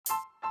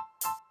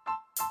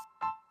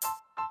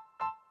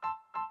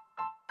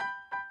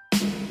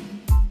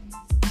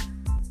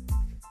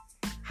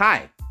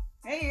Hi.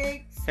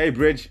 Hey, Hey,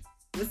 Bridge.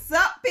 what's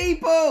up,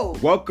 people?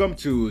 Welcome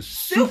to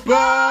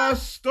Super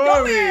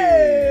Stories.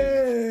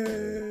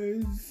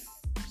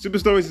 Super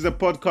Stories is a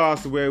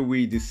podcast where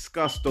we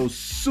discuss those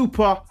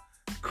super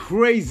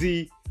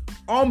crazy,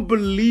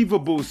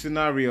 unbelievable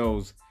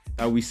scenarios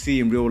that we see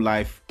in real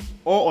life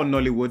or on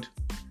Nollywood,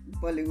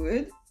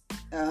 Bollywood,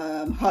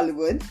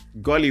 Hollywood,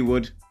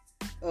 Gollywood,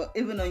 or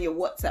even on your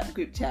WhatsApp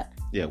group chat.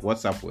 yeah,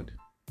 WhatsApp wood.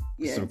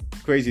 Yeah. Some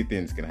crazy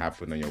things can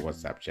happen on your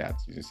WhatsApp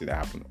chats. You can see that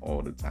happen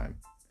all the time.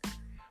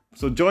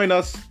 So join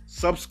us,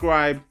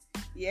 subscribe.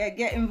 Yeah,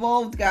 get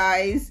involved,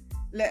 guys.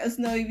 Let us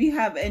know if you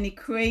have any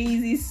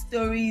crazy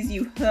stories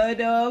you've heard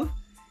of,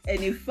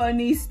 any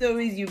funny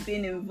stories you've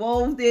been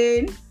involved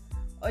in,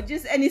 or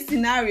just any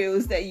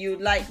scenarios that you'd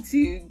like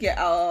to get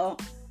our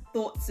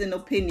thoughts and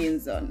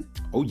opinions on.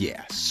 Oh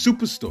yeah,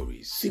 Super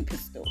Stories. Super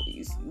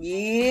stories.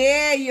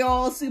 Yeah,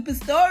 y'all, super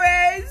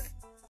stories.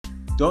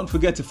 Don't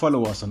forget to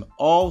follow us on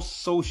all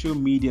social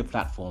media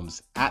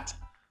platforms at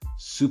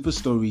Super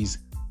Stories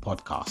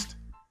Podcast.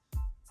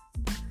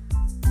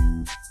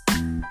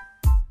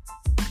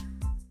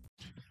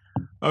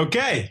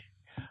 Okay,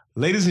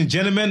 ladies and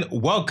gentlemen,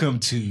 welcome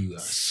to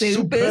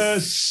Super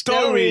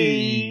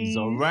Stories.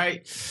 All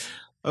right.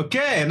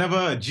 Okay,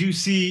 another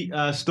juicy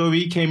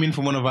story came in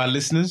from one of our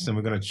listeners, and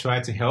we're going to try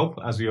to help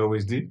as we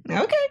always do.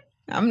 Okay,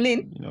 I'm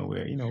Lynn.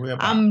 We're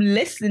about, I'm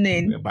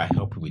listening. we're about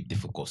helping with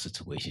difficult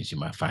situations you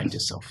might find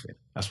yourself in.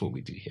 That's what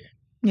we do here.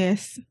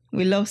 Yes,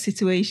 we love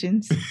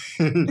situations.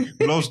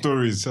 Love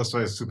stories. That's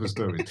why it's Super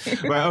Stories.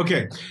 Right,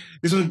 okay.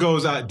 This one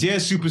goes, Dear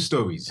Super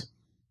Stories,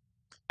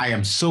 I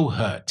am so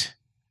hurt.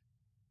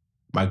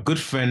 My good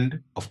friend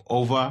of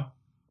over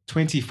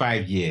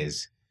 25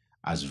 years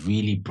has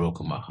really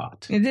broken my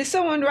heart. Is there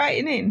someone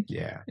writing in?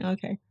 Yeah.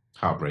 Okay.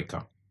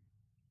 Heartbreaker.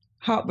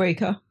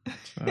 Heartbreaker.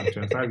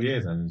 25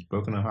 years and he's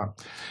broken her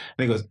heart.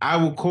 And he goes, I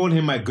will call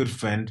him my good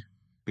friend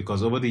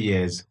because over the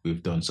years,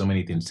 we've done so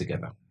many things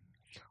together.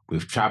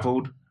 We've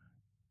traveled.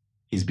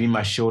 He's been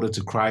my shoulder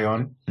to cry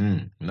on.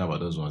 You know about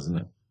those ones, isn't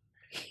it?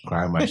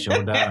 Cry on my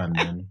shoulder and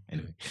then,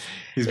 anyway.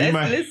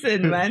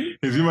 Listen, man.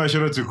 He's been my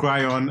shoulder to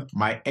cry on.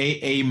 My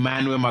AA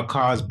man when my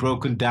car has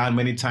broken down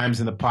many times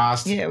in the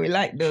past. Yeah, we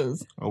like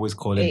those. Always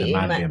call him the AA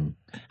man man. them.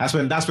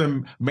 That's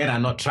when men are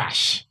not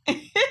trash.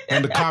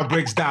 When the car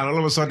breaks down, all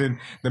of a sudden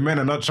the men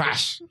are not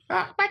trash.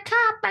 My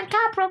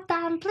car broke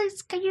down.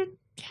 Please, can you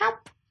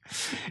help?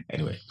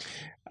 Anyway,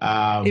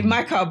 If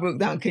my car broke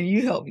down, can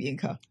you help,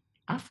 Yinka?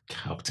 I've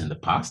helped in the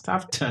past.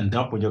 I've turned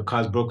up when your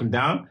car's broken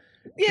down.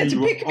 Yeah, You to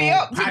were pick me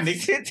all up, to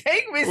panicked.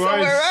 take me Well,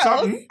 somewhere it's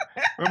else. something.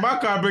 When my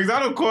car breaks, I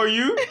don't call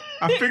you.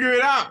 I figure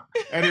it out.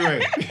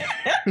 Anyway.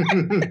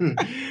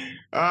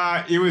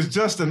 It was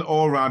just an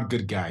all-round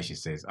good guy, she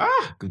says.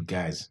 Good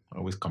guys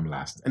always come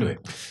last. Anyway.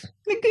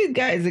 The good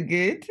guys are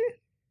good.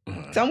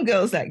 Some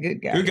girls like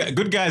good guys.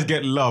 Good guys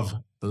get love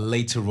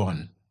later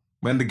on.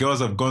 When the girls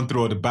have gone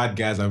through all the bad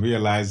guys and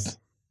realize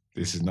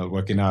this is not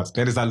working out.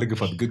 Then they start looking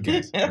for the good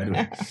guys.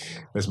 Anyway,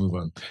 let's move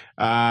on.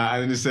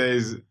 And then it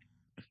says,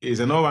 he's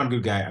an all-round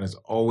good guy and has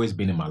always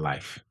been in my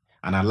life.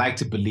 And I like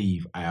to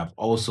believe I have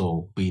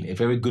also been a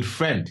very good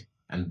friend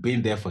and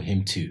been there for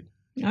him too.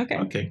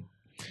 Okay.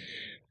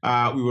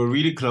 We were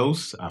really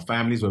close. Our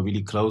families were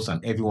really close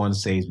and everyone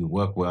says we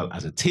work well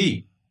as a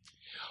team.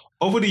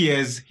 Over the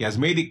years, he has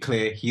made it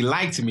clear he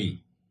liked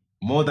me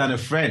more than a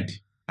friend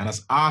and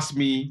has asked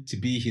me to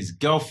be his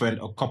girlfriend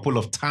a couple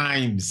of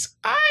times.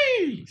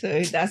 Aye!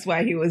 So that's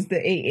why he was the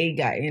AA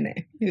guy,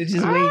 innit? He was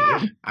just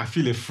waiting. I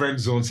feel a friend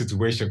zone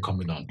situation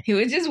coming on. He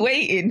was just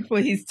waiting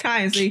for his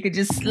time so he could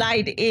just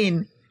slide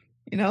in,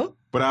 you know?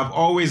 But I've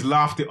always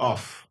laughed it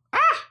off.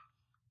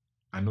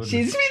 I know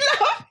She's this. been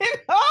laughing.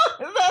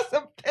 Oh, that's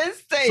a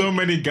piss take. So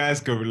many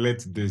guys can relate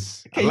to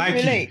this. Can you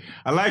relate?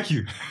 I like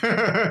you.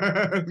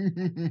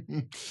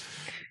 Can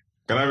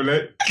I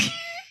relate?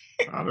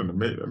 I don't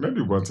know.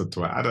 Maybe once or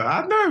twice.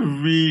 I'm not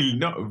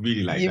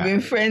really like You've that.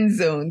 been friend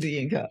zoned,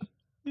 Yinka.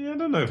 Yeah, I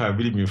don't know if I've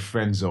really been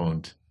friend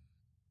zoned.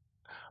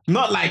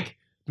 Not like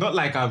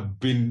I've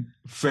been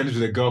friends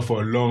with a girl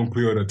for a long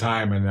period of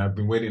time and I've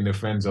been waiting in the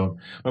friend zone.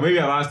 But maybe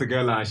I've asked the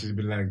girl out and she's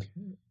been like,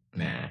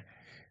 nah.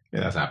 Yeah,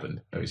 that's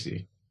happened. Let me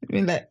see. I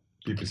mean, like,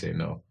 People say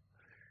no.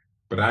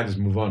 But I just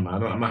move on,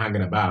 man. I'm not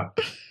hanging about.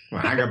 I'm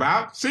not hanging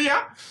about. See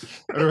ya.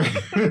 Anyway.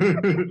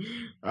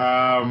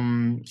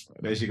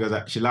 Then she goes,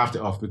 she laughed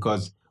it off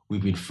because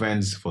we've been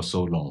friends for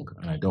so long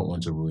and I don't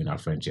want to ruin our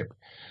friendship.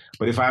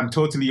 But if I'm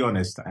totally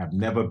honest, I've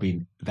never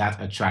been that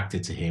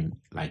attracted to him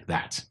like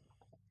that.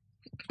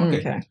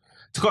 okay.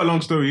 To cut a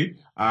long story,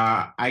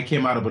 I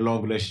came out of a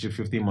long relationship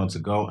 15 months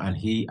ago and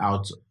he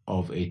out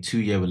of a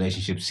 2-year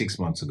relationship 6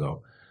 months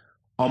ago.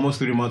 Almost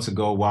 3 months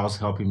ago, whilst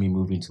helping me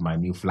move into my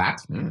new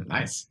flat,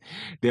 nice,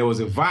 there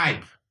was a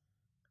vibe,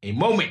 a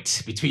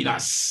moment between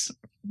us.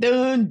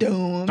 Dun,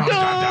 dun, Dun, dun.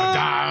 dun,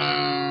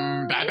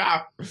 dun, dun,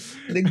 dun.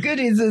 The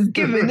goodies is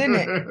given,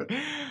 innit?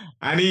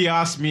 And he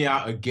asked me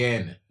out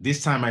again.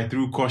 This time I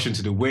threw caution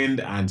to the wind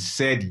and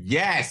said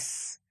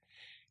yes.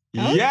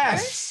 Okay.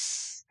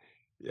 Yes.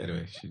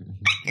 Anyway,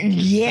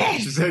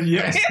 Yes. she said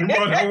yes. one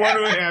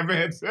way I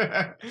bet.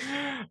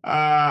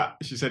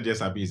 She said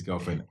yes, I'll be his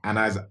girlfriend. And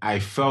as I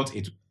felt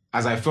it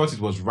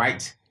was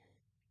right,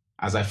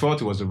 as I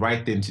felt it was the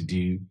right thing to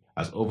do,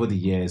 as over the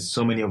years,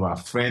 so many of our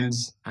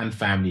friends and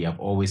family have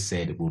always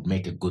said it would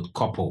make a good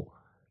couple,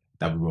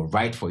 that we were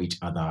right for each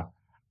other,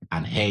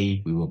 and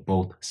hey, we were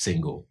both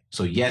single.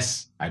 So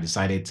yes, I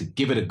decided to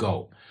give it a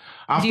go.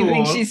 Do you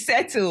think she's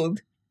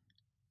settled?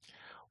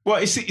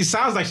 Well, it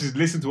sounds like she's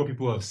listened to what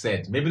people have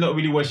said. Maybe not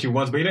really what she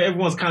wants, but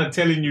everyone's kind of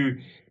telling you,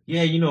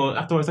 yeah,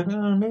 afterwards, like,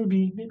 oh,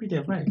 maybe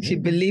they're right. She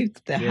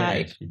believed the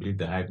hype. She believed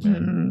the hype,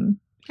 man.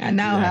 And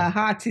now her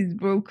heart is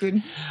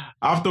broken.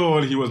 After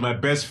all, he was my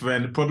best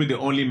friend, probably the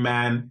only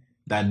man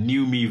that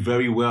knew me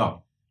very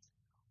well.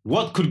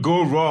 What could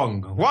go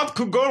wrong? What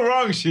could go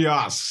wrong, she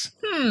asks.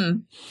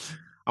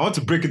 I want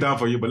to break it down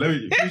for you, but let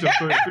me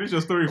finish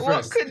your story first.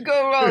 What could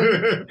go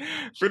wrong?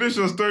 Finish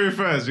your story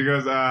first,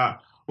 because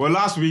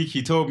last week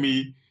he told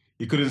me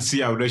he couldn't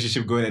see our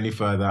relationship going any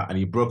further, and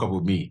he broke up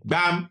with me.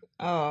 Bam!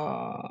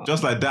 Oh.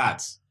 Just like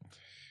that.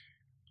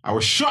 I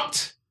was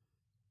shocked,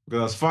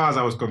 because as far as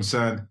I was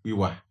concerned, we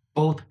were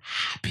both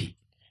happy.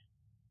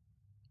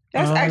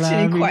 That's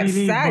actually quite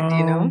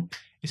sad,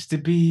 Is to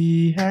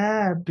be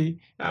happy.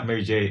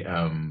 Mary J.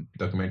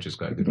 Documentary is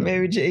quite good.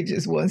 Mary J.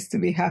 just wants to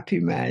be happy,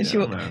 man.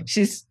 Man.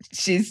 She's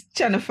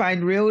trying to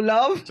find real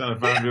love.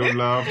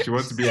 She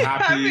wants to be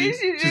happy.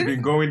 She's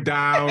been going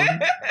down.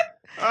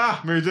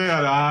 Mary J.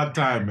 had a hard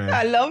time, man.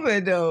 I love her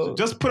though.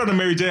 Just put on a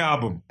Mary J.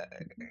 album.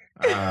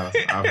 I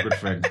have a good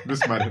friend.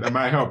 That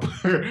might help.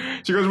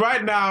 She goes,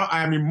 right now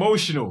I am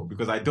emotional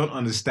because I don't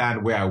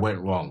understand where I went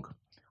wrong.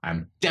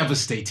 I'm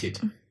devastated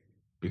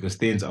because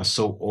things are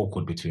so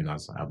awkward between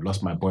us. I've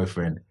lost my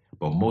boyfriend,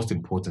 but most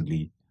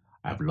importantly,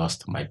 I've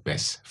lost my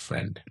best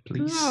friend.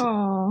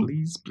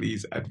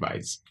 Please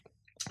advise.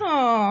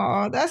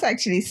 Oh, that's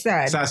actually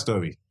sad. Sad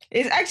story.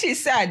 It's actually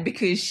sad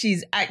because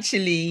she's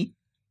actually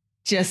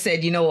just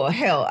said, you know what,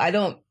 hell, I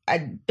don't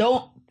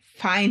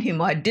find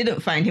him, or I didn't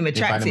find him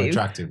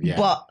attractive. Yeah.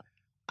 But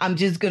I'm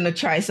just gonna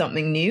try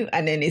something new,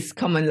 and then it's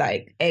coming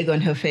like egg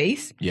on her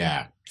face.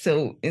 Yeah.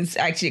 So it's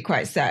actually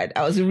quite sad.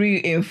 I was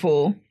rooting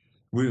for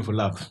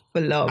love. I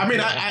mean,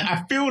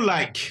 I feel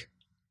like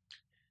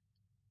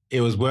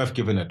it was worth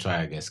giving a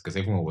try, I guess, because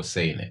everyone was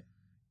saying it.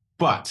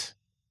 But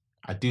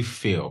I do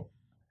feel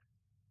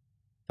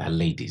that,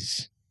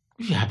 ladies,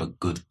 if you have a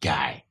good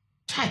guy,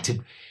 try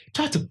to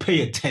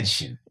pay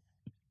attention.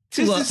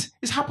 This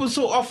happens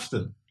so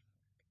often.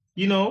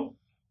 It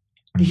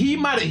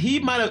might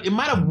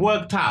have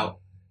worked out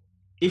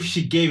if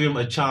she gave him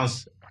a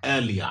chance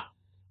earlier,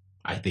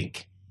 I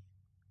think.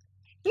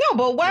 No,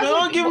 but why?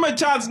 Don't give him a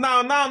chance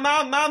now.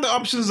 Now the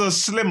options are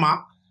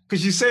slimmer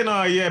because she's saying,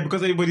 "Oh yeah,"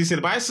 because everybody said.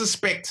 But I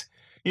suspect,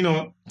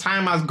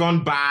 time has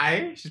gone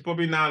by. She's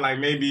probably now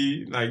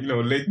late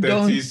 30s.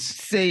 Don't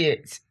say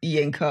it,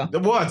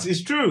 Yinka. What?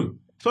 It's true.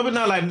 It's probably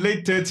now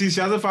late 30s. She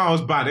hasn't found a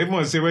husband.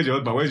 Everyone say, "Where's your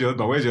husband? Where's your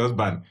husband? Where's your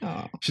husband?"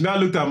 Oh. She now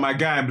looked at my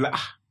guy and be like,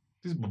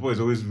 this boy is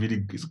always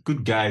he's a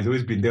good guy. He's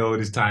always been there all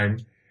this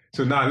time.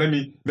 So now let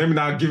me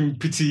now give him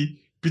pity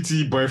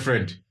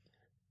boyfriend.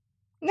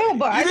 No,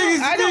 but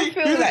I don't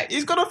feel like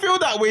he's gonna feel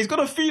that way. He's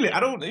gonna feel it. I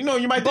don't.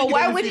 You might. But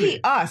why would he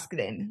ask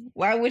then?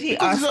 Why would he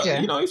ask her?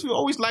 If you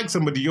always like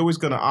somebody, you're always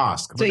gonna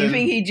ask. So you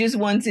think he just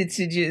wanted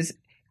to just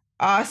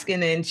ask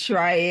and then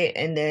try it,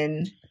 and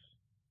then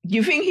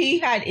you think he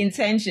had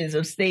intentions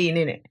of staying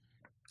in it?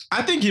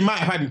 I think he might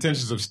have had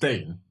intentions of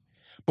staying,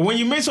 but when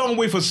you make someone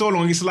wait for so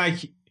long, it's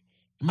like,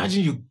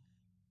 imagine you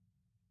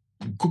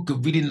cook a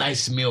really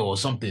nice meal or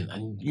something,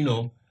 and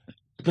the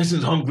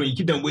person's hungry. You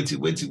keep them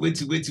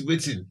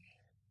waiting.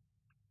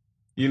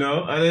 And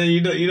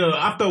then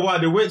after a while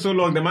they wait so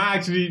long,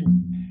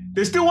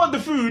 they still want the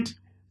food,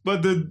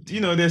 but they're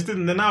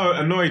now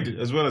annoyed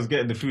as well as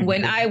getting the food.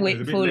 When I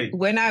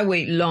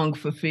wait long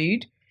for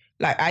food,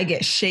 I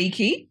get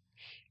shaky.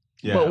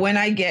 Yeah. But when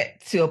I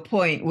get to a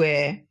point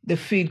where the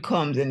food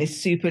comes and it's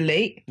super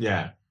late,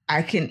 yeah,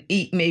 I can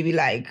eat maybe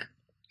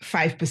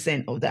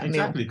 5% of that meal.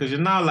 Exactly, because you're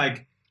now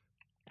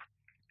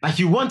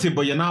you want it,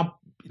 but you're now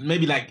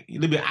maybe a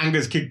little bit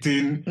anger's kicked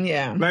in.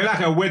 Yeah.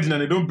 Like a wedding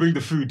and they don't bring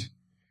the food.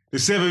 They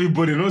serve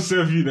everybody, they don't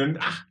serve you, then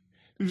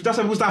that's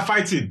when people start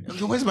fighting.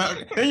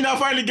 Then you now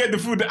finally get the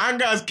food, the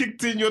anger has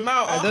kicked in, you're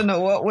now... I don't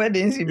know what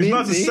weddings you've been to.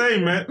 It's not the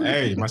same, man.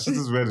 Hey, my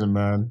sister's wedding,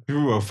 man.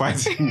 People were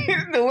fighting.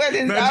 The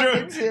weddings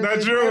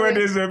Nigerian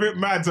weddings are a bit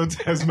mad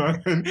sometimes,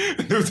 man.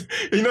 You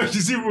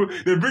see people,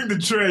 they bring the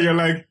tray, you're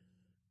like...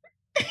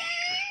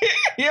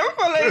 You're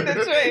following the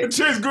tray. The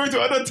tray's going to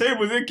other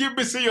tables, they keep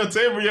missing your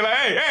table, you're like,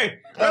 hey,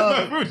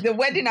 that's my food. The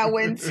wedding I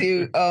went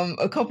to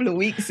a couple of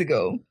weeks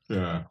ago.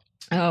 Yeah.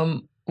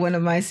 One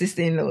of my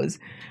sister-in-laws,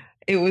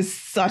 it was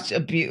such a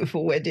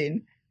beautiful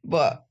wedding,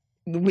 but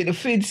with the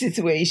food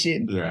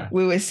situation,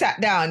 we were sat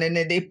down and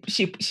then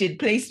she'd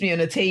placed me on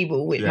a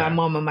table with my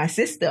mom and my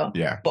sister,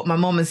 but my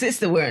mom and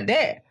sister weren't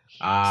there.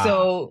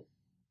 So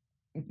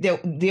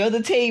the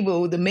other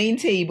table, the main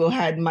table,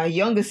 had my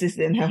younger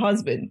sister and her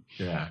husband.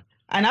 Yeah.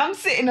 And I'm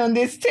sitting on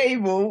this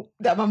table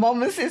that my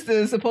mom and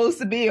sister are supposed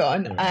to be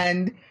on,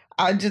 and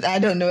I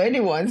don't know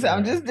anyone, so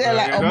I'm just there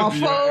like on my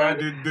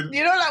phone.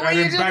 You know, like when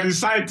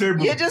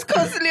you're just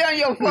constantly on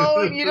your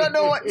phone, you don't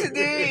know what to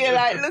do. You're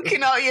like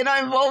looking out, you're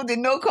not involved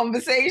in no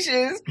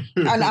conversations,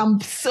 and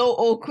I'm so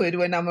awkward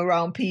when I'm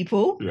around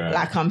people. Yeah.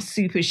 Like I'm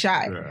super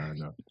shy. Yeah, I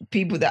know.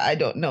 People that I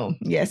don't know.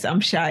 Yes,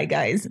 I'm shy,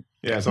 guys.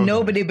 Yeah, sometimes.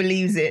 Nobody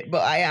believes it,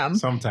 but I am.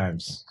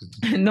 Sometimes.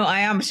 No, I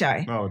am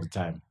shy. Not all the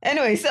time.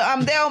 Anyway, so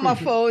I'm there on my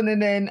phone,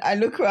 and then I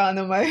look around,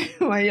 and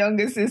my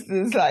younger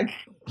sister's like,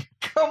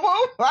 come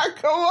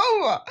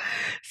over.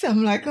 So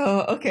I'm like,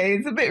 oh, okay,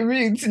 it's a bit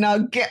rude to now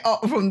get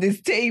up from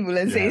this table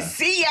and say,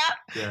 see ya.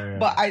 Yeah.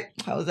 But I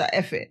was like,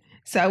 F it.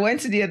 So I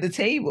went to the other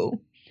table.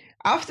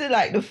 After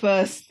like the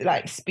first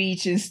like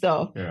speech and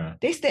stuff,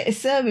 they started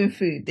serving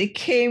food. They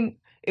came,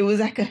 it was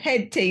like a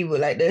head table,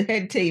 like the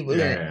head table.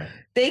 Yeah.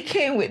 They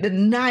came with the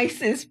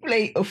nicest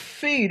plate of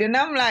food. And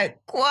I'm like,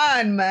 go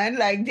on, man.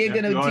 Like, they're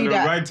going to do on the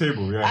that. Right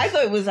table, yeah. I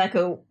thought it was like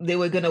they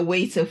were going to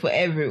waiter for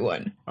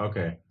everyone.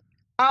 Okay.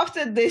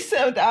 After they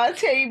served our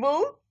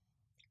table,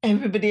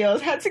 everybody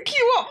else had to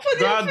queue up for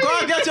their food. Go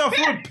and get your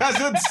food,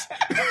 peasants.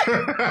 Go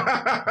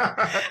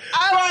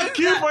and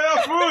queue for your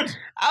food.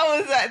 I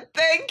was like,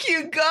 thank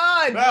you,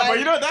 God. Yeah, but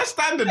you know, that's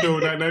standard though,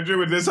 like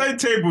Nigeria. There's certain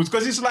tables,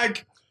 because it's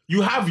like,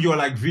 you have your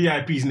like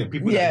VIPs and the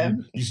people that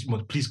you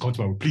must please come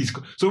to my room, please.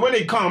 So when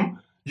they come,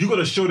 you got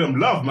to show them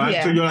love, man.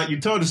 Yeah. So you're like, you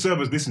tell the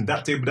servers, listen,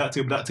 that table,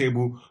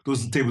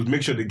 those tables,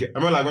 make sure they get. I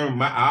remember like when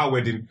our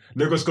wedding,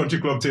 Lagos Country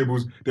Club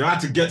tables, they had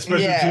to get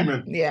special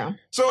treatment. Yeah.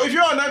 So if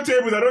you're on that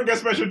table that don't get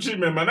special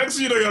treatment, man, next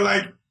thing you know, you're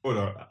like, hold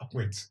on,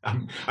 wait.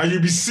 And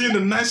you'll be seeing the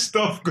nice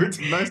stuff going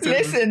to nice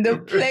tables. Listen, the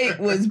plate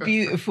was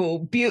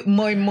beautiful.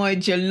 Moi moi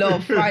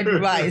jollof, fried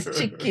rice,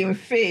 chicken,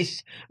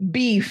 fish,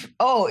 beef.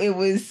 Oh, it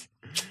was...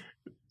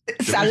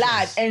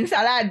 salad,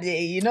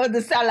 ensalade, you know,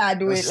 the salad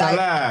with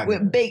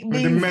with baked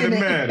beans in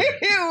it.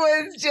 It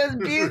was just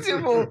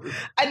beautiful.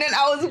 And then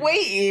I was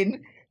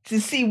waiting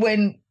to see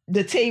when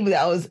the table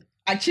that I was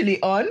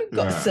actually on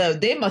got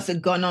served. They must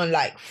have gone on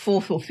like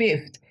 4th or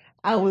 5th.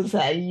 I was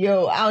like,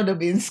 yo, I would have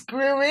been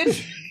screaming.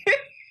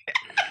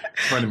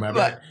 Funny, man.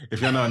 But if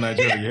you're not in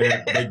Nigeria, you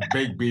hear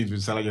baked beans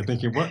with salad, you're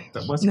thinking,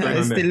 what's going on there?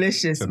 It's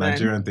delicious, it's a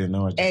Nigerian thing.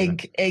 No,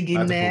 egg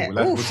in there.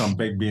 Let's put some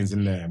baked beans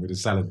in there with the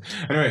salad.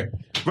 Anyway,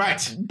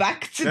 right.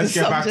 Back to Let's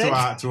the subject.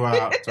 Back to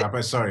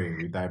our sorry,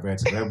 we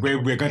diverted.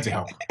 We're going to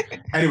help.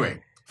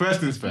 Anyway, first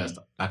things first,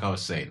 like I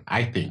was saying,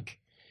 I think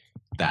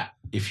that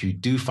if you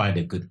do find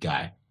a good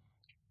guy,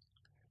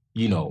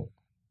 you know,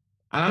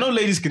 and I know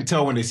ladies can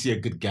tell when they see a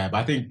good guy, but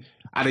I think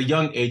at a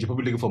young age, you're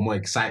probably looking for more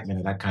excitement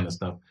and that kind of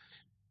stuff.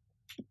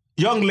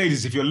 Young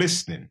ladies, if you're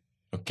listening,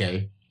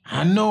 okay,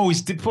 I know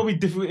it's probably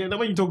difficult.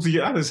 When you talk to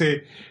you, I would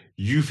say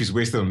youth is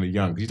wasted on the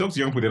young. You talk to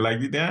young people, they're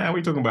like, what are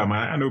you talking about,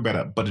 man? I know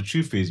better. But the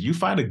truth is, you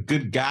find a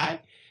good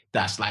guy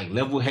that's like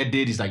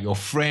level-headed, he's like your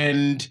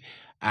friend,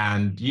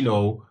 and, you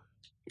know,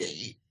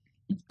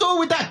 go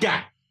with that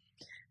guy.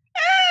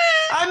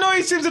 I know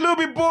he seems a little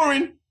bit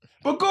boring,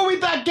 but go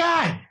with that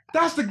guy.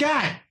 That's the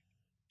guy.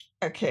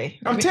 Okay.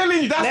 I'm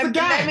telling you, that's the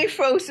guy. Let me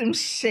throw some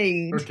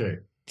shade. Okay.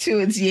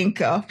 Towards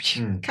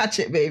Yinka. Catch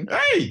it, babe.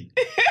 Hey!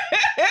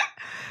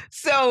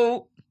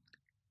 So,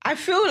 I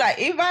feel like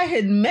if I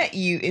had met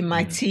you in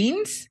my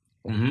teens,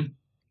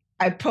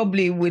 I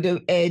probably would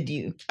have aired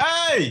you.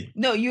 Hey!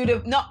 No, you would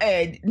have not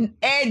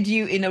aired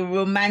you in a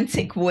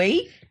romantic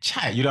way.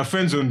 Chai, you'd have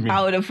friend-zoned me.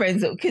 I would have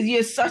friend-zoned, because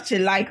you're such a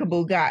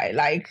likable guy.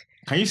 Like,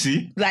 can you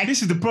see? Like,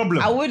 this is the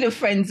problem. I would have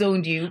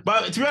friend-zoned you.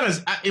 But to be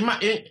honest, in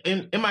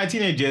my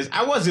teenage years,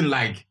 I wasn't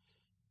like,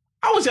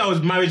 I would say I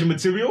was marriage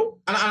material,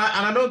 and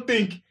I don't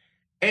think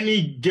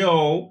any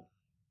girl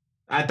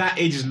at that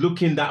age is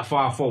looking that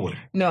far forward.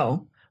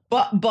 No,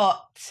 but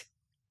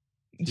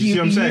you see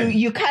what I'm saying?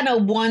 You kind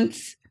of want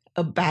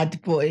a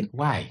bad boy.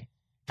 Why?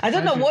 I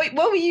don't know. What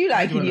were you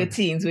like in your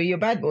teens? Were you a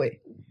bad boy?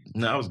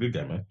 No, I was a good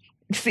guy, man.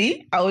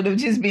 See, I would have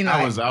just been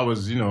like, I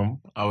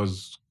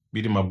was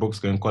reading my books,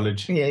 going to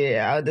college.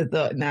 Yeah. I would have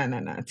thought, nah,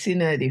 too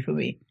nerdy for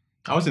me.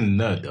 I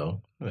wasn't a nerd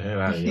though.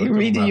 You're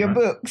reading your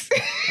books.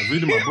 I was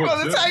reading my books.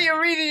 By the time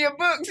you're reading your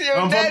books,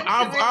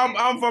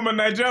 I'm from a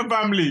Nigerian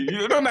family. You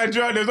know,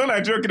 there's no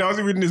Nigerian kid that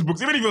wasn't reading his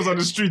books. Even if he was on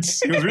the streets,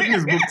 he was reading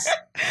his books.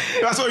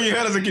 That's what you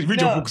heard as a kid.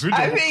 Read your books.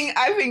 I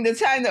think the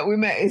time that we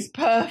met is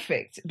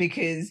perfect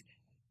because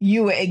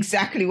you were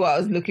exactly what I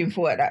was looking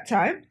for at that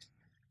time.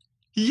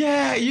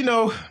 Yeah, you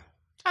know.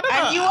 I don't know.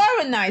 And you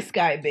are a nice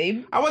guy,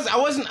 babe. I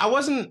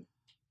wasn't,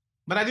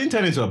 but I didn't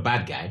turn into a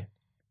bad guy.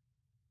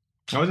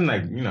 I wasn't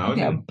like, you know.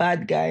 You're a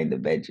bad guy in the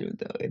bedroom,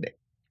 though, isn't it?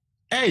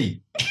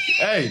 Hey,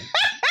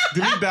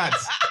 delete that.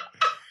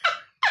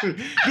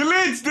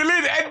 delete,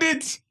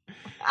 edit.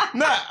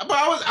 No, but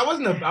I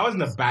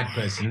wasn't a bad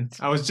person.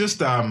 I was just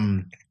but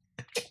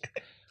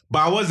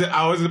I was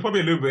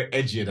probably a little bit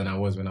edgier than I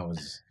was when I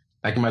was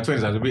like in my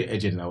 20s. I was a bit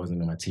edgier than I was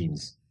in my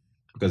teens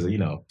because you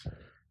know.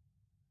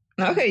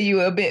 Okay, you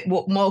were a bit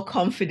more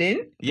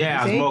confident.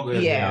 Yeah, I was more.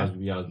 Yeah.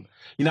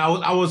 You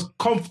know, I was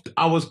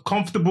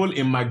comfortable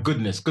in my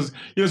goodness because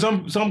you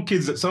know some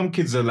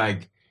kids are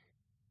like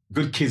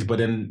good kids, but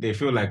then they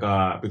feel like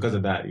because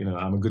of that,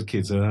 I'm a good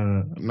kid. So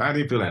I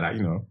didn't feel like that.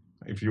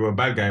 If you were a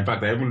bad guy, in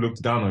fact, I even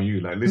looked down on you.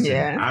 Like, listen,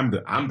 Yeah.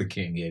 I'm the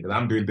king here because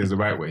I'm doing things the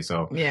right way.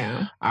 So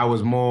Yeah. I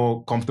was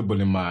more comfortable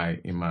in my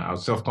I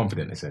was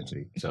self-confident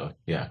essentially. So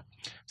yeah.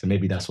 So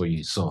maybe that's what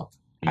you saw.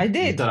 I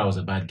did. You thought I was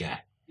a bad guy.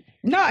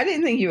 No, I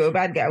didn't think you were a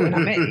bad guy when I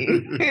met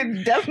you.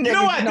 Definitely. You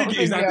know what I not think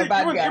it is? you're a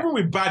bad guy. Even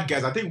with bad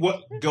guys, I think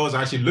what girls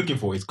are actually looking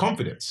for is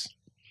confidence.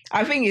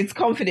 I think it's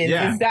confidence.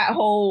 Yeah. It's that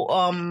whole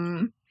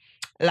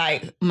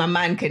like my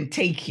man can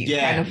take you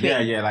kind of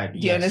thing. Yeah. Like, do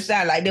you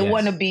understand? Like they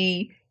want to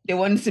be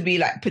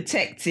like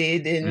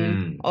protected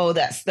and all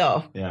that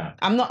stuff. Yeah.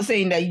 I'm not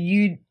saying that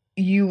you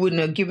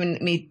wouldn't have given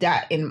me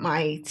that in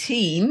my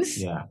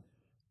teens. Yeah.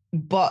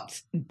 But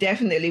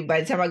definitely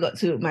by the time I got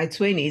to my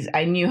 20s,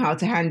 I knew how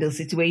to handle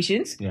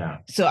situations. Yeah.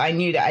 So I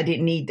knew that I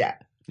didn't need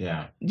that.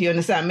 Yeah. Do you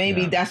understand?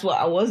 Maybe that's what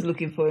I was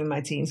looking for in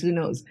my teens. Who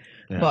knows?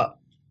 Yeah. But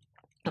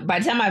by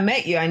the time I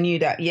met you, I knew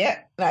that,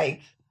 like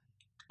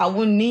I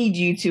wouldn't need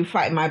you to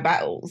fight my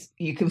battles.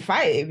 You can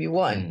fight it if you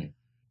want.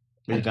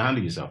 But you can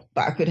handle yourself.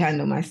 But I could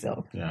handle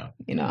myself. Yeah.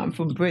 I'm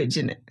from Bridge,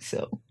 innit?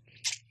 So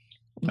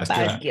I still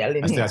have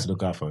to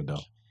look out for her though.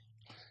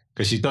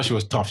 Because she thought she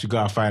was tough. She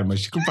got out fight, but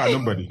she couldn't find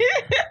nobody.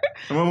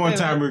 And one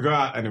time we go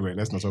out. Anyway,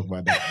 let's not talk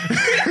about that.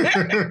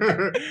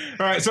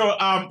 All right. So,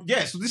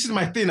 so this is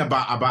my thing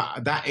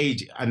about that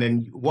age. And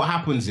then what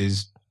happens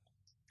is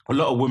a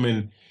lot of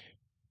women,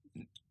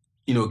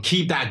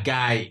 keep that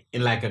guy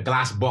in like a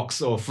glass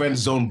box or friend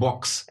zone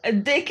box. A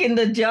dick in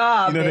the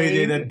jar. A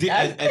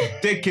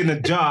dick in the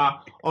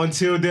jar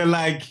until they're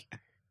like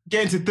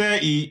getting to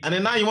 30. And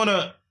then now you want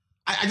to,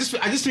 I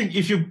just think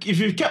if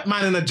you kept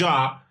man in a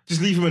jar,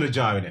 just leave him in a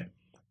jar, innit?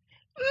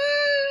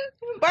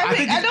 But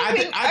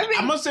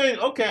I'm not saying,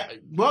 okay,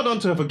 well done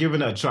to her for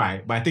giving it a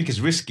try, but I think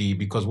it's risky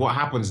because what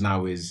happens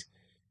now is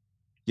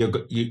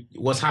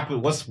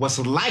what's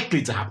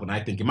likely to happen,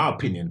 I think, in my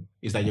opinion,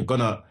 is that you're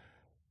gonna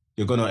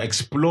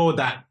explore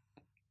that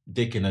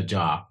dick in a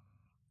jar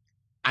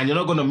and you're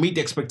not gonna meet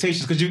the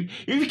expectations because if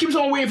you keep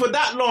on waiting for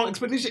that long,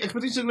 expectations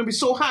are gonna be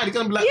so high. They're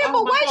gonna be like,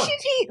 but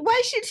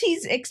why should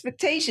his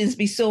expectations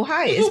be so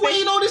high? He's been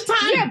waiting all this time.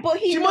 Yeah, but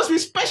she must be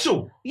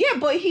special. Yeah,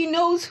 but he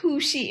knows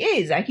who she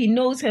is. Like he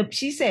knows her.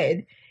 She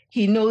said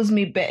he knows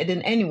me better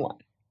than anyone.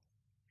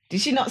 Did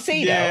she not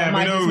say that?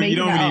 Yeah, you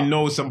don't really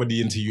know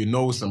somebody until you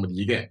know somebody.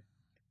 You get.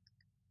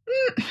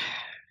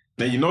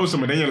 Then you know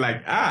somebody. Then you're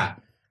like, I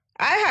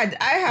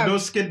have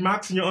those skid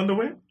marks in your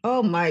underwear.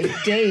 Oh my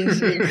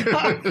days!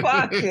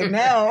 Fucking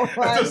hell!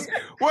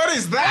 What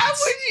is that? How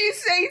would you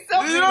say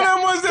something? You know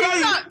that was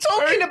He's not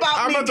talking about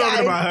I'm me. not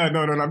talking about her.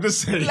 No, I'm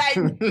just saying. Like,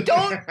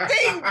 don't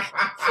think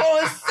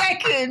for a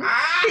second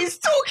he's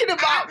talking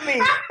about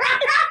me.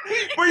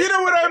 But you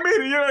know what I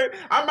mean.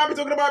 I'm not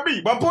talking about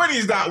me. My point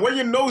is that when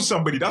you know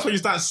somebody, that's when you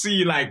start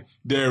seeing like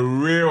their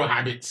real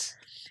habits.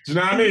 Do you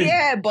know what I mean?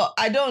 Yeah, but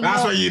I don't know.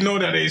 That's when you know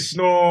that they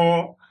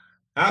snore.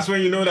 That's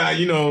when you know that,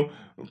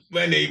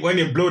 when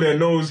they blow their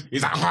nose,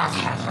 it's like,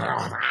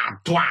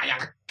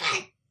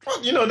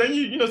 then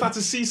you start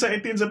to see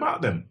certain things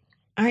about them.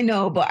 I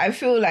know, but I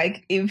feel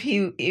like if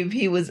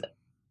he was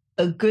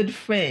a good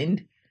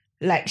friend,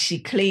 like she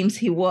claims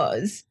he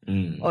was,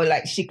 or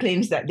like she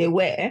claims that they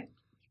were,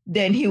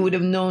 then he would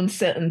have known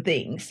certain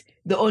things.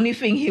 The only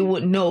thing he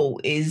would know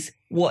is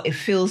what it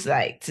feels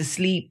like to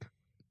sleep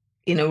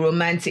in a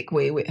romantic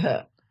way with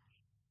her.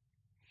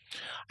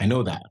 I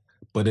know that.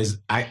 But and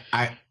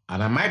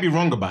I might be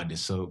wrong about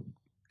this. So,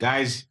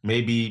 guys,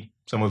 maybe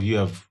some of you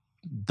have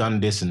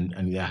done this and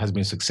it has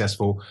been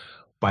successful.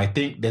 But I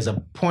think there's a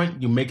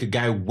point you make a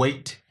guy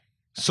wait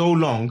so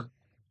long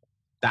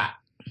that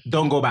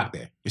don't go back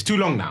there. It's too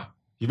long now.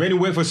 You've made him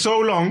wait for so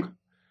long.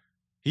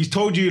 He's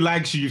told you he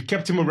likes you. You've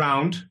kept him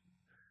around.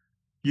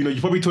 You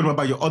probably told him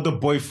about your other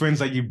boyfriends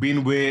that you've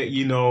been with,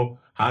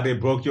 how they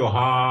broke your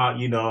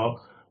heart,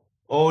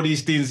 all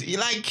these things.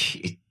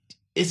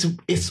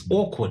 It's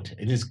awkward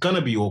and it's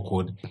gonna be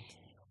awkward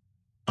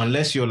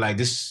unless you're like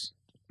this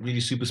really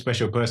super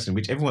special person,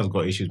 which everyone's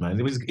got issues, man.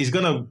 He's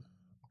gonna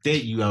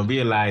date you and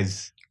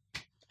realize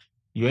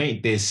you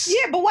ain't this.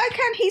 Yeah, but why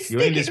can't he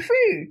stick it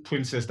through?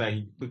 Princess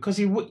because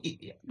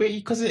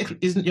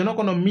you're not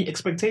gonna meet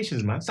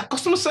expectations, man. It's like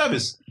customer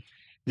service.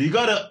 You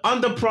gotta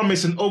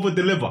under-promise and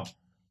over-deliver.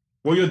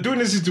 What you're doing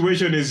in this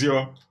situation is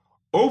you're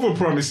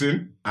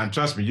over-promising, and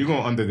trust me, you're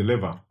gonna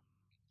under-deliver.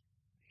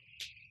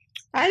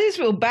 I just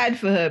feel bad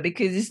for her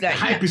because it's like... The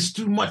hype is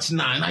too much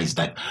now. And it's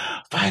like,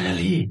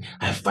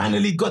 I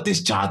finally got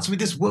this chance with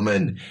this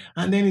woman.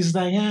 And then it's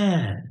like,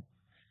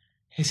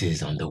 this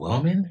is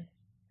underwhelming.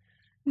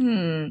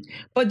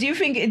 But do you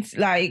think it's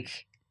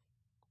like...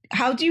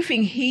 How do you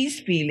think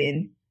he's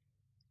feeling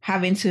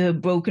having to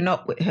have broken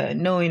up with her,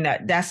 knowing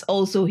that that's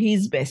also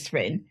his best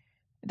friend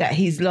that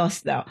he's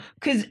lost now?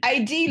 Because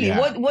ideally,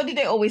 what did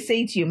they always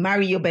say to you?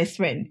 Marry your best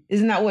friend.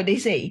 Isn't that what they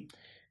say?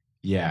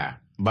 Yeah.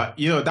 But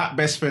that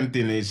best friend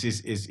thing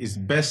is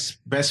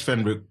best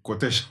friend with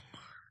quotation.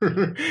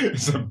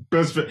 It's a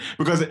best friend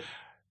because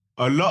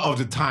a lot of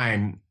the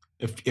time,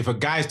 if a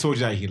guy's told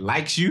you that he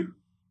likes you,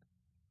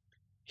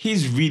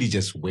 he's really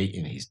just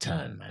waiting his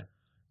turn, man.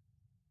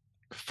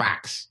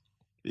 Facts.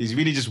 He's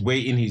really just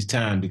waiting his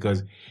turn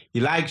because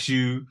he likes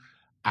you,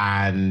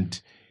 and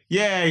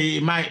yeah, he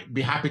might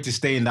be happy to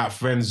stay in that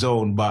friend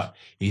zone, but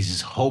he's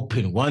just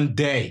hoping one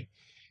day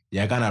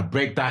you're gonna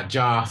break that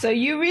jar. So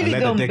you really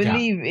don't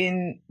believe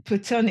in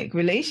platonic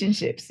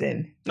relationships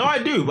then? No, I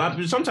do.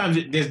 But sometimes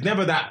there's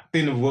never that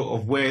thing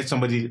of where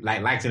somebody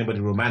likes anybody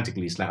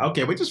romantically. It's like,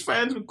 okay, we're just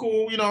friends, we're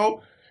cool,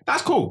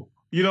 that's cool.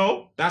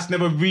 That's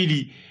never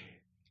really,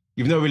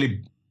 you've never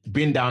really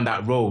been down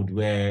that road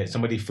where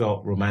somebody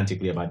felt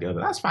romantically about the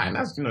other. That's fine.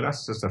 That's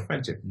just a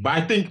friendship. But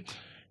I think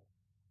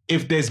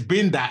if there's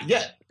been that,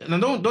 yeah, and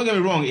don't get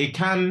me wrong, it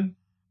can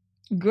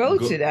grow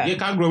to that. It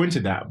can grow into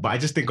that. But I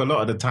just think a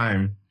lot of the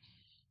time,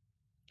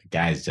 the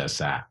guys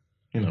just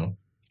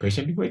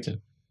patiently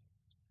waiting.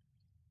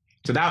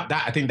 So that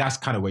I think that's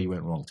kind of where you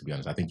went wrong, to be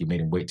honest. I think you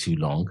made him wait too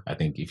long. I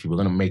think if you were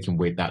going to make him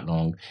wait that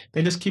long,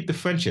 then just keep the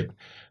friendship.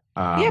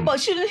 But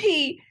shouldn't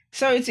he?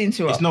 Sorry to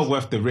interrupt. It's not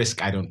worth the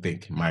risk, I don't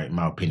think, my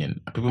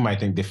opinion. People might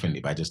think differently,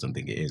 but I just don't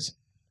think it is.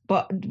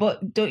 But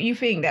don't you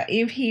think that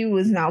if he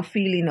was now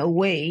feeling a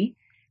way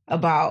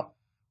about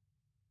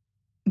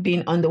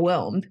being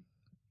underwhelmed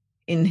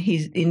in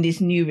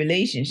this new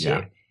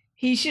relationship,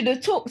 he should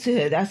have talked to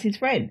her, that's his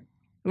friend,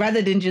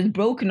 rather than just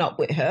broken up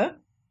with her?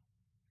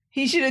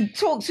 He should have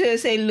talked to her,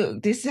 say,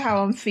 look, this is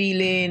how I'm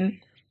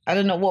feeling. I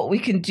don't know what we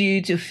can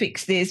do to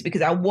fix this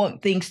because I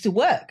want things to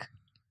work.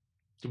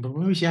 But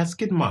maybe she has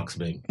skid marks,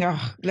 babe.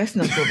 Oh, let's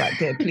not go back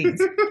there,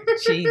 please.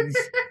 Jeez.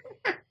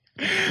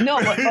 No,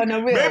 but on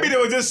a real... Maybe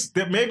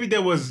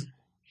there was...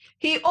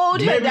 He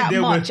owed her that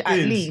much, at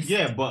least.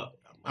 Yeah, but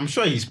I'm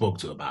sure he spoke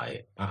to her about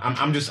it.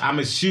 I'm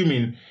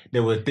assuming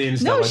there were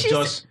things that were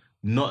just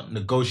not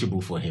negotiable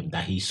for him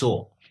that he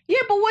saw.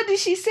 Yeah, but what did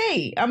she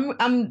say?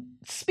 I'm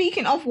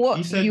speaking of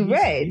what you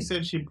read.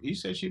 He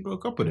said she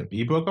broke up with him.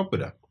 He broke up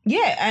with her.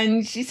 Yeah,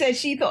 and she said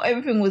she thought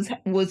everything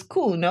was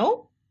cool,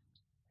 no?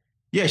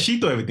 Yeah, she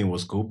thought everything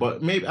was cool,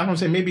 but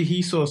maybe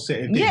he saw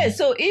certain things. Yeah,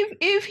 so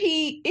if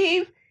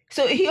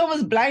he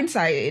almost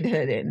blindsided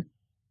her then.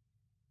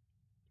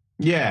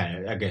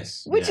 Yeah, I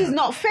guess. Which is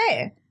not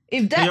fair.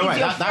 If that is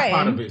your friend, that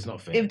part of it is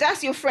not fair. If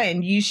that's your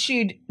friend, you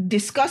should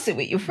discuss it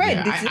with your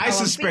friend. Yeah, I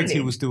suspect he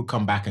will still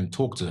come back and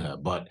talk to her,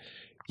 but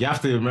you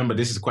have to remember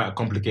this is quite a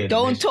complicated.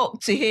 Don't talk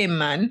to him,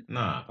 man.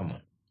 Nah, come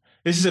on.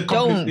 This is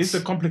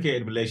a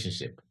complicated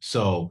relationship,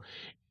 so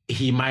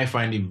he might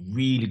find it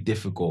really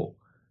difficult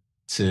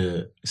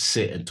to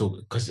sit and talk,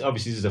 because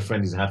obviously this is a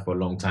friend he's had for a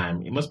long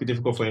time. It must be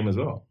difficult for him as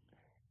well,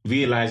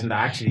 realizing that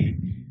actually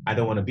I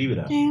don't want to be with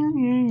her.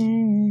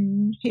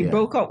 He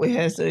broke up with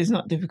her, so it's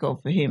not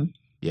difficult for him.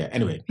 Yeah.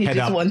 Anyway, he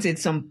just wanted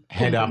some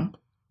head up.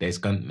 You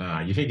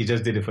think he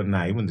just did it for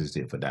now? He wouldn't just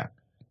do it for that,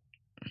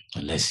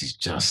 unless he's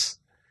just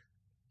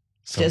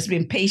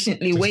been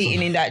patiently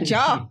waiting in that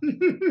jar,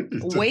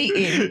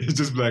 waiting. He's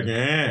just like,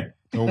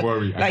 don't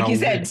worry. Like you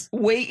said,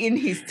 waiting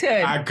his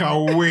turn. I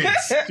can't wait.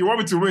 You want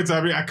me to wait?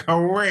 I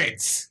can't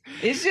wait.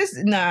 It's just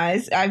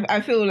nice.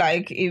 I feel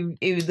like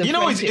if the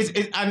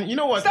and you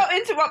know what? Stop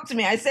interrupting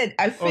me. I said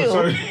I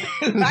feel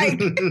like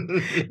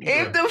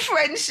if the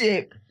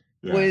friendship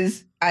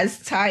was as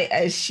tight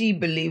as she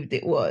believed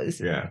it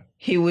was,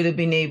 he would have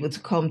been able to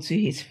come to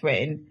his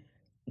friend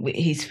with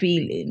his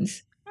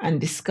feelings and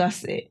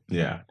discuss it.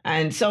 Yeah.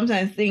 And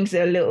sometimes things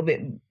are a little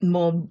bit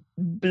more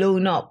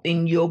blown up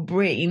in your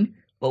brain.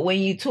 But when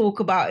you talk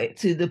about it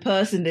to the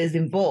person that's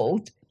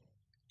involved,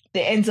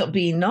 there ends up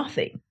being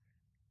nothing.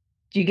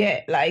 Do you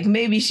get? Like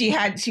maybe she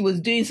was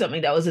doing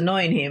something that was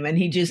annoying him and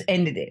he just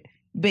ended it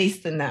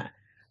based on that.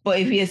 But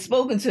if he had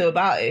spoken to her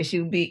about it,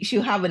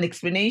 she'll have an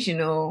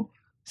explanation or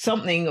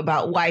something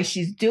about why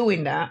she's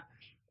doing that.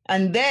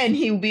 And then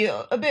he'll be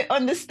a bit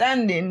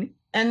understanding.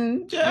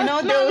 And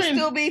they'll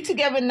still be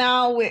together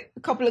now with a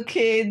couple of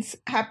kids,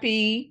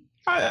 happy.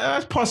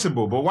 That's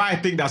possible. But why I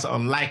think that's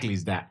unlikely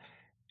is that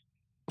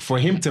for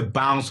him to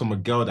bounce from a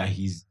girl that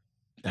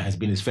has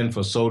been his friend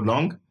for so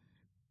long,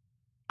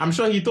 I'm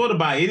sure he thought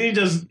about it. He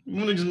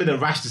wouldn't just made a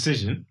rash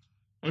decision.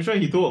 I'm sure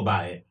he thought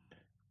about it.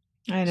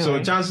 I know.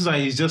 So chances are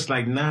he's just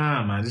like,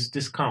 nah, man,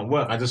 this can't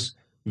work. I just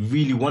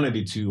really wanted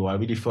it to, or I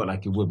really felt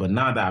like it would. But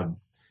now that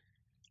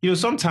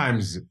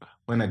sometimes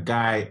when a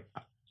guy,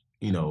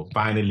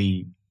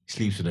 finally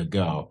sleeps with a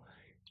girl,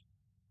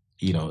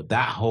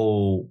 that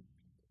whole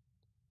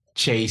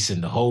chase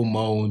and the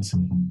hormones,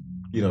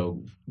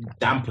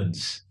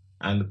 dampens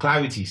and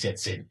clarity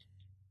sets in.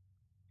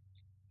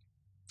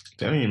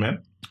 Telling you,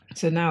 man.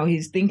 So now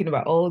he's thinking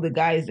about all the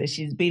guys that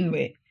she's been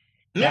with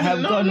that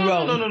have gone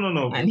wrong.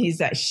 No. And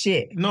he's like,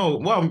 shit. No,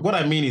 what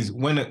I mean is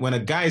when a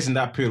guy's in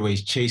that period where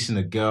he's chasing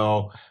a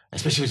girl,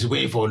 especially if he's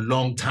waiting for a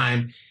long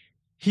time,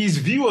 his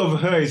view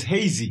of her is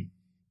hazy.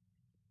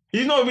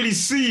 He's not really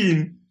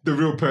seeing the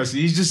real person.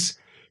 He's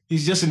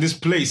just in this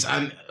place,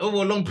 and over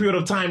a long period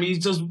of time,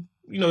 he's just,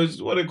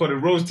 it's what they call it,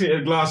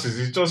 rose-tinted glasses.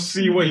 He's just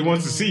see what he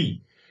wants to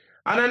see.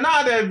 And then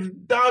now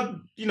they've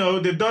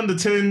done the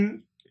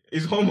thing.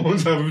 His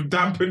hormones have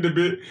dampened a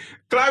bit.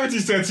 Clarity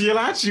sets in. You're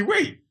like, actually,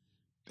 wait,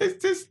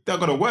 this not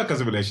gonna work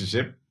as a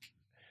relationship.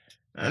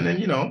 And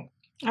then,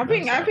 I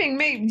think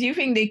maybe, do you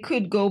think they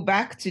could go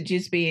back to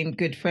just being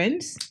good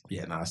friends?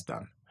 yeah, now it's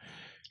done.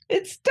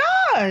 It's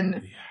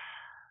done.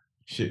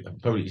 She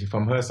probably,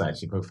 from her side,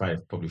 she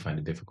probably find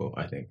it difficult,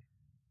 I think.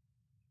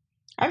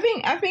 I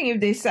think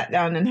if they sat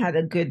down and had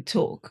a good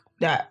talk,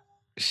 that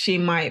she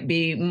might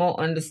be more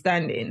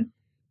understanding.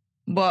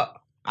 But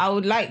I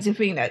would like to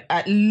think that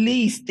at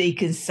least they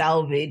can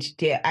salvage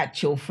their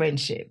actual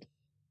friendship.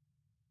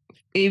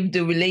 If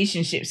the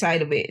relationship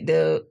side of it,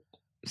 the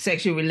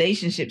sexual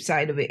relationship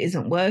side of it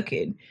isn't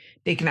working,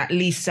 they can at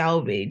least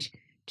salvage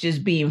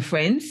just being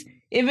friends.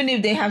 Even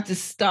if they have to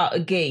start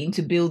again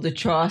to build the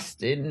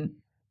trust and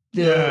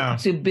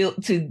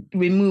to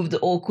remove the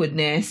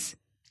awkwardness.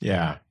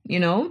 Yeah.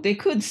 They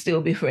could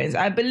still be friends.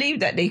 I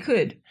believe that they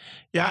could.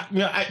 Yeah,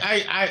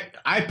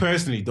 I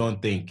personally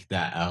don't think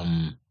that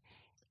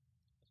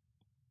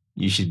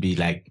you should be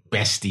like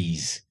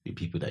besties with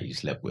people that you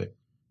slept with.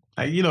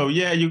 Like,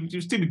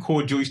 you still be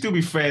cordial, you still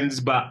be friends,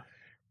 but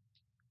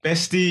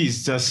bestie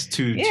is just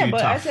too but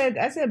tough.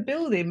 I said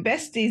building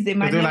besties. They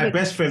might they're never, like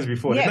best friends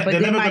before. Yeah,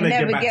 they're they might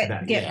never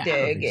get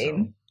there again.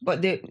 So.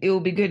 But it will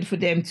be good for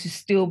them to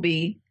still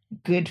be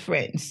good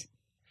friends.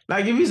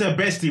 Like if he's a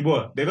bestie,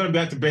 what? They're gonna be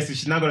back to bestie.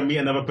 She's not gonna meet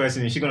another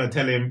person, and she's gonna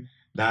tell him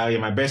that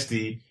my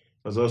bestie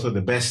was also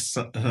the best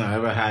I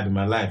ever had in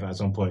my life at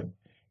some point.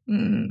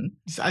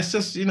 It's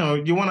just you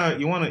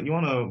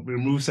wanna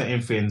remove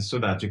certain things so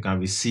that you can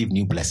receive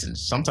new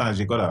blessings. Sometimes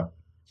you gotta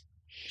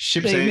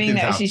ship. So you mean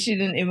that she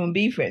shouldn't even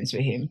be friends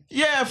with him?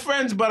 Yeah,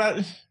 friends,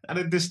 but at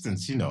a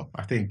distance.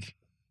 I think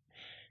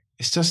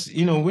it's just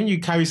when you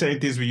carry certain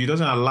things with you, it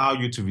doesn't allow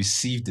you to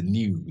receive the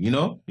new.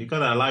 You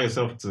gotta allow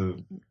yourself to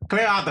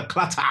clear out the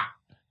clutter,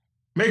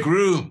 make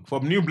room for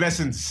new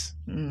blessings.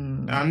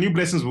 And new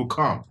blessings will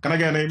come. Can I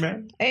get an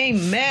amen?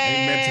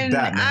 Amen to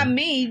that,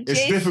 man. It's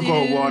a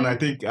difficult one. I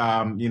think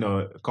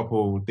a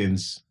couple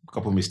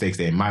mistakes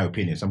there, in my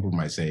opinion. Some people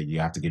might say you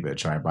have to give it a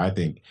try, but I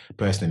think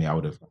personally I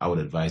would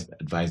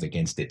advise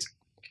against it.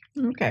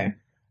 Okay.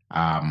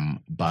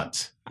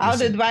 But I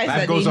would advise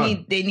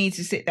that they need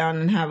to sit down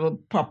and have a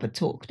proper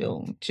talk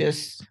though,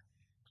 just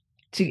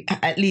to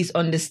at least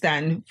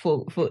understand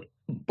for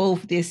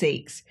both their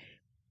sakes.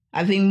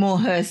 I think more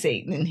her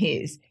sake than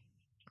his.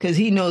 Because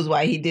he knows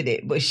why he did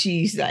it, but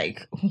she's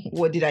like,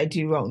 "What did I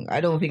do wrong?" I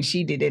don't think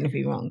she did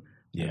anything wrong.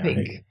 Yeah,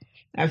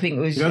 I think it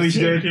was. You don't think she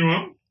did anything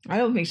wrong? I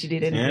don't think she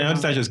did anything. Yeah, I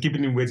understand she was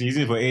keeping him waiting,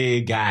 using it for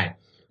a guy,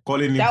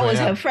 calling him. That was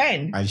her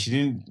friend, and she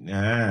didn't.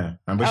 Yeah,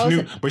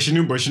 but she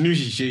knew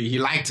he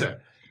liked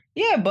her.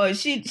 Yeah, but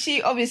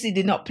she obviously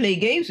did not play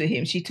games with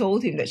him. She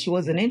told him that she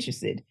wasn't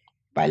interested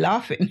by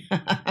laughing.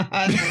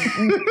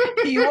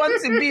 You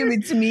want to be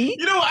with me?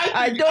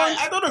 I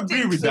don't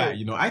agree with that.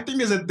 I think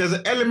there's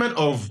an element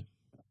of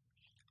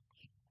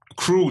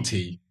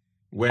cruelty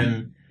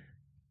when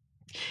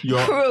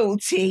you're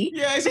cruelty.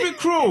 Yeah, it's a bit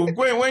cruel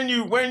when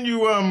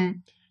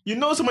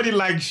you somebody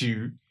likes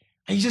you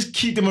and you just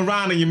keep them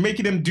around and you're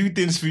making them do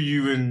things for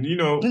you and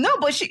No,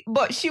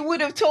 but she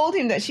would have told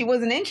him that she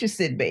wasn't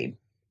interested, babe.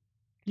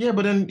 Yeah,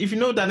 but then if you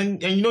know that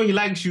and he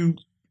likes you,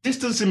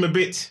 distance him a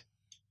bit.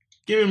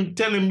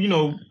 Tell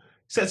him,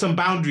 set some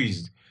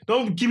boundaries.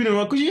 Don't keep it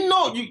around because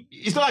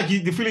it's not like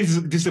the feelings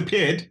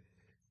disappeared.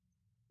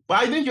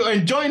 But I think you're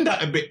enjoying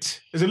that a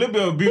bit. There's a little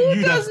bit of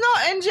Who does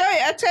not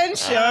enjoy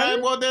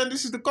attention? Well, then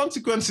this is the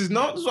consequences.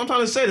 No, this is what I'm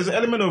trying to say. There's an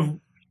element of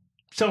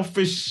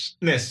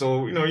selfishness,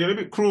 or you're a little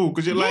bit cruel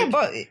because you're like.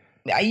 But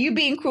are you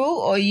being cruel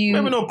or you?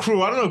 Maybe not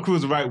cruel. I don't know if cruel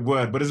is the right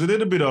word, but there's a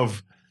little bit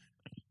of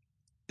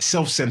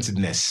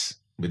self-centeredness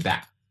with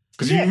that.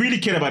 Because if you really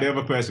care about the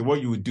other person,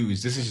 what you would do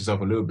is distance yourself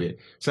a little bit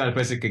so that the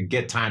person could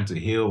get time to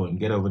heal and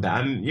get over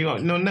that. And,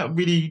 not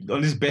really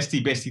on this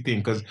bestie thing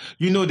because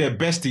they're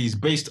besties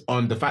based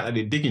on the fact that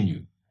they're digging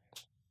you.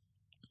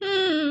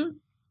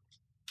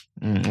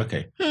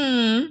 Okay.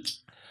 All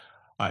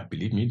right,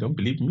 believe me, don't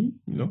believe me.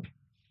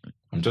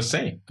 I'm just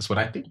saying. That's what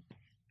I think.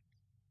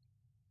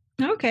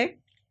 Okay.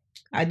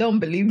 I don't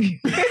believe you.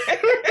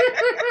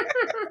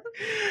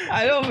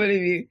 I don't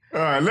believe you.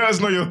 All right, let us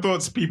know your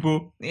thoughts,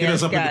 people. Hit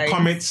us up in the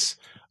comments.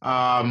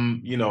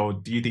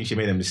 Do you think she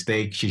made a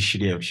mistake? She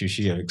should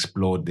have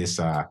explored this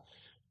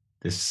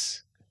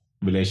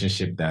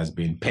relationship that's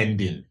been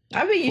pending.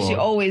 I think you should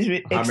always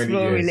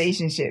explore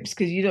relationships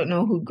because you don't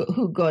know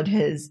who God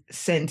has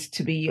sent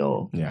to be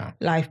your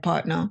life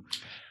partner.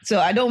 So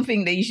I don't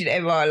think that you should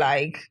ever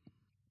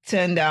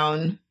turn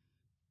down.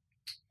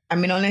 I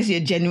mean, unless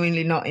you're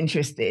genuinely not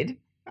interested,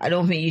 I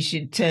don't think you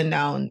should turn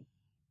down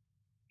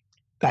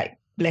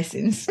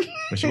blessings.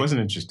 But she wasn't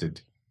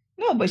interested.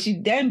 No, but she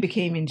then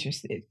became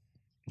interested.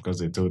 Because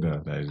they told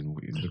her that it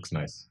looks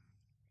nice.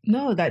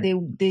 No, that they are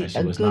good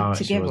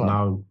together. She was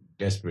now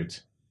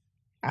desperate.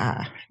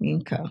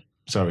 Ninka.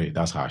 Sorry,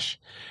 that's harsh.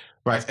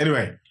 Right,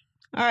 anyway.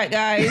 All right,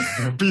 guys.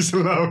 Peace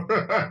and love.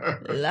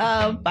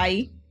 Love,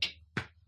 bye.